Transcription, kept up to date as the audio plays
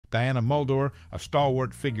Diana Muldaur, a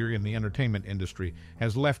stalwart figure in the entertainment industry,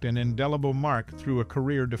 has left an indelible mark through a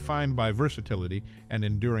career defined by versatility and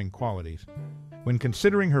enduring qualities. When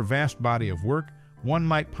considering her vast body of work, one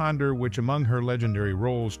might ponder which among her legendary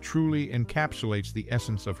roles truly encapsulates the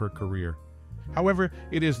essence of her career. However,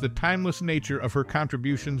 it is the timeless nature of her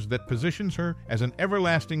contributions that positions her as an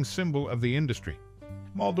everlasting symbol of the industry.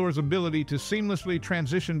 Muldaur's ability to seamlessly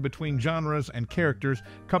transition between genres and characters,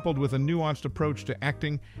 coupled with a nuanced approach to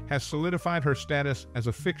acting, has solidified her status as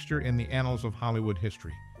a fixture in the annals of Hollywood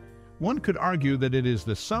history. One could argue that it is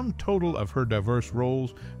the sum total of her diverse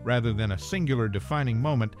roles, rather than a singular defining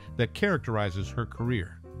moment, that characterizes her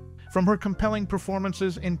career. From her compelling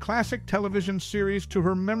performances in classic television series to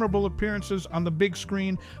her memorable appearances on the big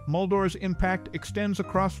screen, Muldaur's impact extends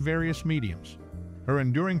across various mediums. Her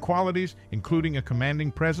enduring qualities, including a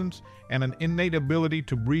commanding presence and an innate ability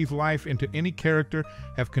to breathe life into any character,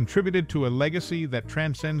 have contributed to a legacy that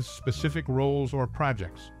transcends specific roles or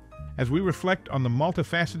projects. As we reflect on the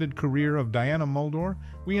multifaceted career of Diana Muldaur,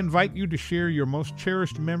 we invite you to share your most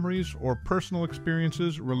cherished memories or personal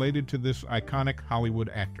experiences related to this iconic Hollywood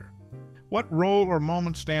actor. What role or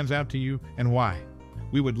moment stands out to you, and why?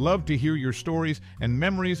 We would love to hear your stories and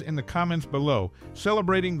memories in the comments below,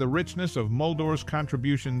 celebrating the richness of Muldaur's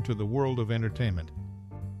contribution to the world of entertainment.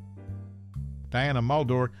 Diana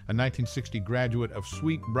Muldaur, a 1960 graduate of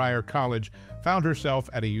Sweetbriar College, found herself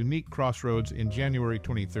at a unique crossroads in January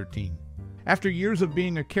 2013. After years of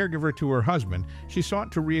being a caregiver to her husband, she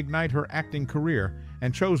sought to reignite her acting career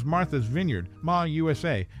and chose Martha's Vineyard, Ma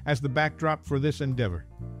USA, as the backdrop for this endeavor.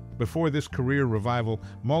 Before this career revival,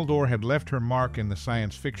 Muldaur had left her mark in the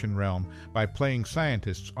science fiction realm by playing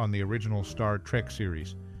scientists on the original Star Trek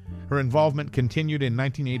series. Her involvement continued in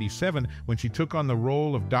 1987 when she took on the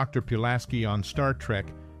role of Dr. Pulaski on Star Trek: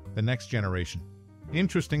 The Next Generation.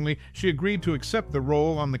 Interestingly, she agreed to accept the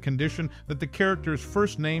role on the condition that the character's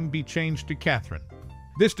first name be changed to Catherine.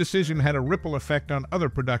 This decision had a ripple effect on other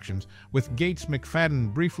productions, with Gates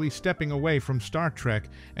McFadden briefly stepping away from Star Trek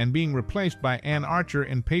and being replaced by Ann Archer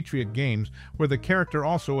in Patriot Games, where the character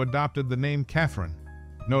also adopted the name Catherine.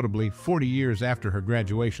 Notably, 40 years after her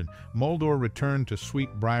graduation, Muldaur returned to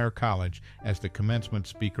Sweetbriar College as the commencement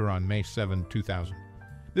speaker on May 7, 2000.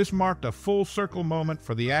 This marked a full-circle moment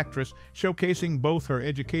for the actress, showcasing both her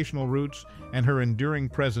educational roots and her enduring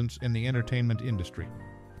presence in the entertainment industry.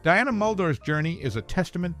 Diana Muldaur's journey is a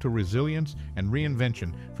testament to resilience and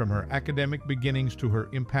reinvention, from her academic beginnings to her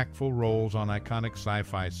impactful roles on iconic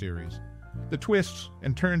sci-fi series. The twists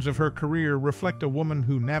and turns of her career reflect a woman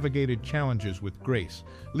who navigated challenges with grace,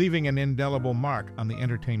 leaving an indelible mark on the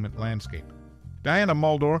entertainment landscape. Diana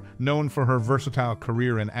Muldaur, known for her versatile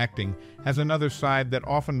career in acting, has another side that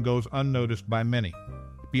often goes unnoticed by many.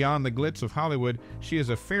 Beyond the glitz of Hollywood, she is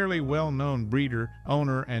a fairly well-known breeder,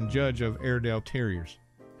 owner, and judge of Airedale Terriers.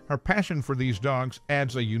 Her passion for these dogs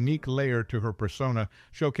adds a unique layer to her persona,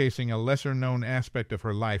 showcasing a lesser-known aspect of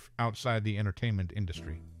her life outside the entertainment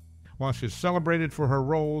industry. While she's celebrated for her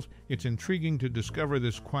roles, it's intriguing to discover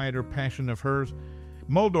this quieter passion of hers.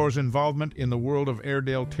 Muldaur's involvement in the world of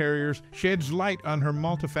Airedale Terriers sheds light on her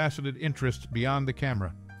multifaceted interests beyond the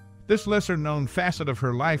camera. This lesser-known facet of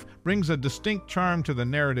her life brings a distinct charm to the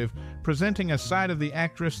narrative, presenting a side of the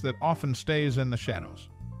actress that often stays in the shadows.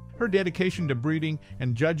 Her dedication to breeding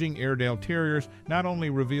and judging Airedale Terriers not only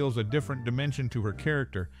reveals a different dimension to her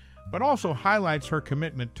character, but also highlights her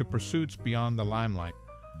commitment to pursuits beyond the limelight.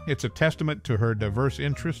 It's a testament to her diverse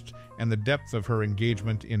interests and the depth of her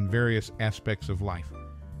engagement in various aspects of life.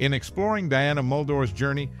 In exploring Diana Muldaur's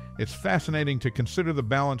journey, it's fascinating to consider the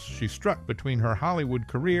balance she struck between her Hollywood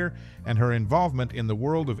career and her involvement in the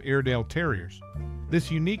world of Airedale Terriers. This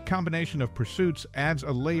unique combination of pursuits adds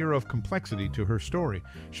a layer of complexity to her story,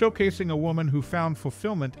 showcasing a woman who found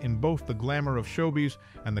fulfillment in both the glamour of showbiz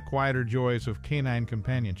and the quieter joys of canine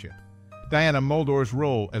companionship. Diana Muldaur's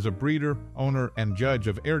role as a breeder, owner, and judge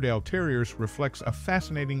of Airedale Terriers reflects a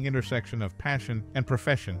fascinating intersection of passion and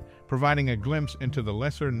profession, providing a glimpse into the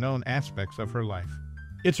lesser-known aspects of her life.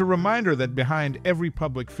 It's a reminder that behind every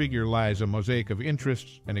public figure lies a mosaic of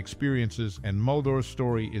interests and experiences, and Muldaur's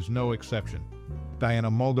story is no exception. Diana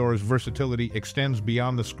Muldaur's versatility extends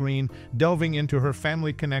beyond the screen, delving into her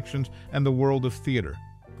family connections and the world of theater.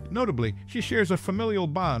 Notably, she shares a familial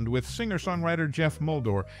bond with singer-songwriter Jeff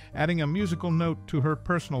Muldaur, adding a musical note to her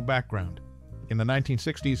personal background. In the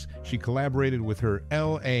 1960s, she collaborated with her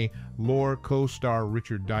L.A. Lore co-star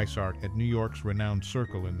Richard Dysart at New York's renowned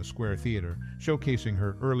Circle in the Square Theater, showcasing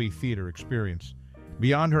her early theater experience.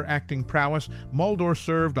 Beyond her acting prowess, Muldaur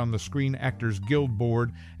served on the Screen Actors Guild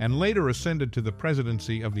Board and later ascended to the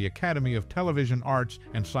presidency of the Academy of Television Arts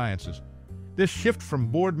and Sciences. This shift from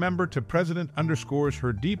board member to president underscores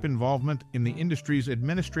her deep involvement in the industry's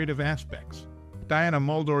administrative aspects. Diana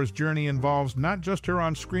Muldaur's journey involves not just her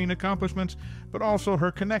on-screen accomplishments, but also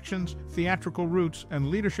her connections, theatrical roots, and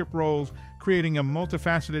leadership roles, creating a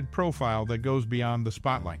multifaceted profile that goes beyond the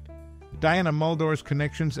spotlight. Diana Muldaur's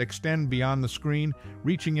connections extend beyond the screen,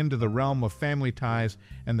 reaching into the realm of family ties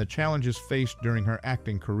and the challenges faced during her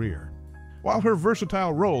acting career. While her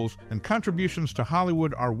versatile roles and contributions to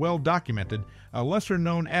Hollywood are well documented, a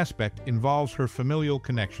lesser-known aspect involves her familial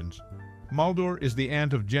connections. Muldaur is the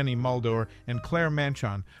aunt of Jenny Muldaur and Claire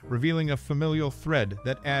Manchon, revealing a familial thread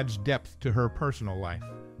that adds depth to her personal life.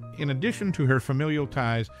 In addition to her familial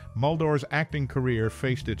ties, Muldaur's acting career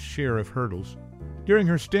faced its share of hurdles. During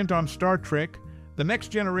her stint on Star Trek: The Next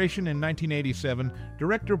Generation in 1987,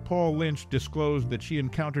 director Paul Lynch disclosed that she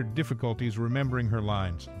encountered difficulties remembering her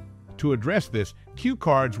lines. To address this, cue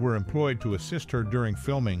cards were employed to assist her during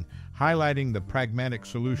filming, highlighting the pragmatic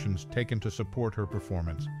solutions taken to support her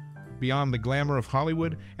performance. Beyond the glamour of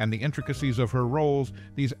Hollywood and the intricacies of her roles,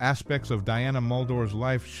 these aspects of Diana Muldaur's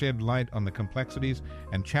life shed light on the complexities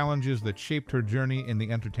and challenges that shaped her journey in the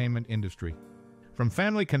entertainment industry. From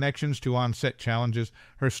family connections to on-set challenges,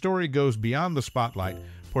 her story goes beyond the spotlight,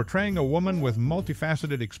 portraying a woman with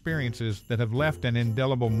multifaceted experiences that have left an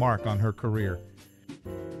indelible mark on her career.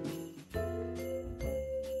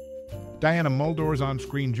 Diana Muldaur's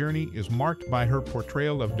on-screen journey is marked by her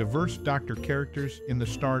portrayal of diverse Doctor characters in the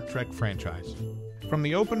Star Trek franchise. From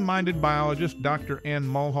the open-minded biologist Dr. Anne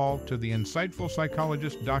Mulhall to the insightful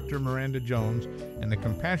psychologist Dr. Miranda Jones and the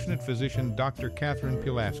compassionate physician Dr. Catherine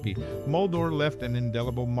Pulaski, Muldaur left an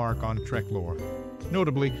indelible mark on Trek lore.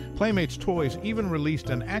 Notably, Playmates Toys even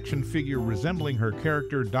released an action figure resembling her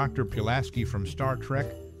character Dr. Pulaski from Star Trek: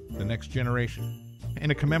 The Next Generation. In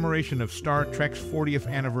a commemoration of Star Trek's 40th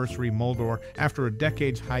anniversary, Muldaur, after a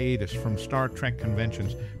decade's hiatus from Star Trek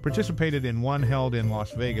conventions, participated in one held in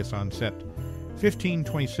Las Vegas on set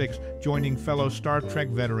 1526, joining fellow Star Trek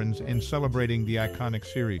veterans in celebrating the iconic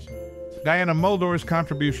series. Diana Muldaur's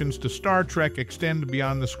contributions to Star Trek extend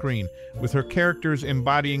beyond the screen, with her characters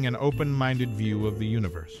embodying an open-minded view of the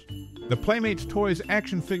universe. The Playmates Toys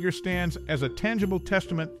action figure stands as a tangible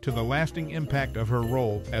testament to the lasting impact of her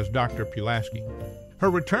role as Dr. Pulaski. Her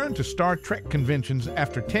return to Star Trek conventions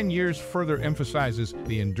after 10 years further emphasizes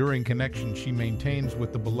the enduring connection she maintains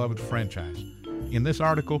with the beloved franchise. In this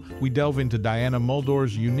article, we delve into Diana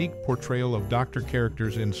Muldaur's unique portrayal of Doctor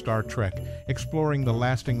characters in Star Trek, exploring the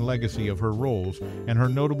lasting legacy of her roles and her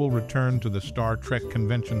notable return to the Star Trek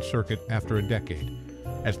convention circuit after a decade.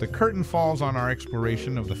 As the curtain falls on our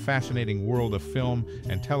exploration of the fascinating world of film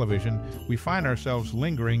and television, we find ourselves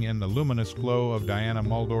lingering in the luminous glow of Diana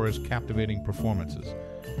Muldaur's captivating performances.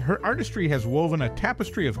 Her artistry has woven a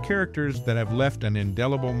tapestry of characters that have left an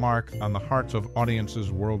indelible mark on the hearts of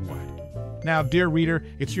audiences worldwide. Now, dear reader,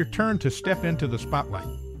 it's your turn to step into the spotlight.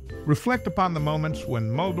 Reflect upon the moments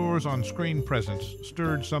when Muldaur's on-screen presence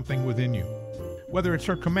stirred something within you. Whether it's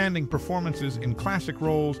her commanding performances in classic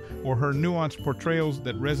roles or her nuanced portrayals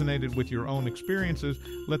that resonated with your own experiences,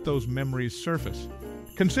 let those memories surface.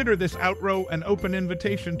 Consider this outro an open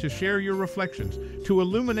invitation to share your reflections, to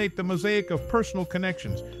illuminate the mosaic of personal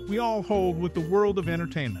connections we all hold with the world of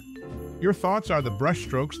entertainment. Your thoughts are the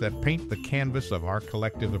brushstrokes that paint the canvas of our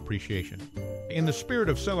collective appreciation. In the spirit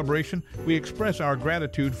of celebration, we express our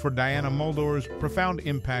gratitude for Diana Muldaur's profound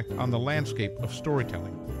impact on the landscape of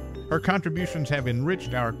storytelling. Her contributions have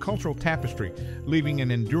enriched our cultural tapestry, leaving an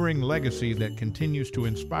enduring legacy that continues to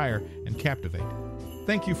inspire and captivate.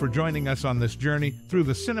 Thank you for joining us on this journey through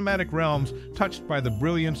the cinematic realms touched by the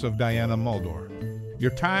brilliance of Diana Muldaur.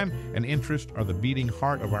 Your time and interest are the beating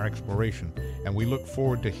heart of our exploration, and we look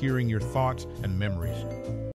forward to hearing your thoughts and memories.